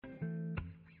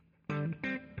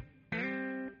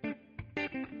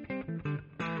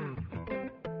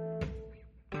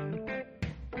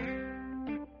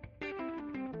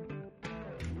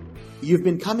You've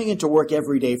been coming into work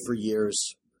every day for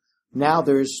years. Now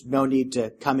there's no need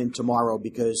to come in tomorrow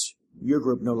because your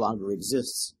group no longer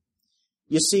exists.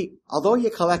 You see, although you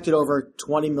collected over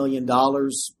 $20 million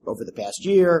over the past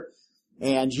year,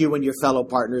 and you and your fellow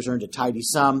partners earned a tidy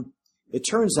sum, it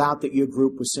turns out that your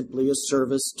group was simply a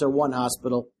service to one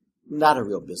hospital, not a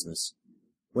real business.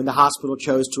 When the hospital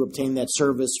chose to obtain that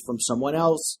service from someone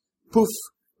else, poof,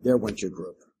 there went your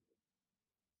group.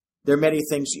 There are many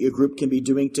things that your group can be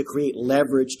doing to create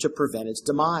leverage to prevent its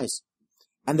demise.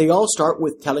 And they all start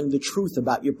with telling the truth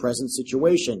about your present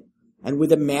situation and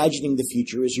with imagining the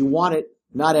future as you want it,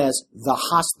 not as the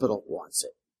hospital wants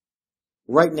it.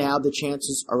 Right now, the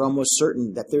chances are almost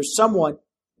certain that there's someone,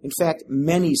 in fact,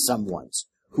 many someones,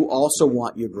 who also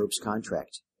want your group's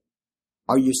contract.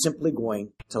 Are you simply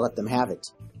going to let them have it?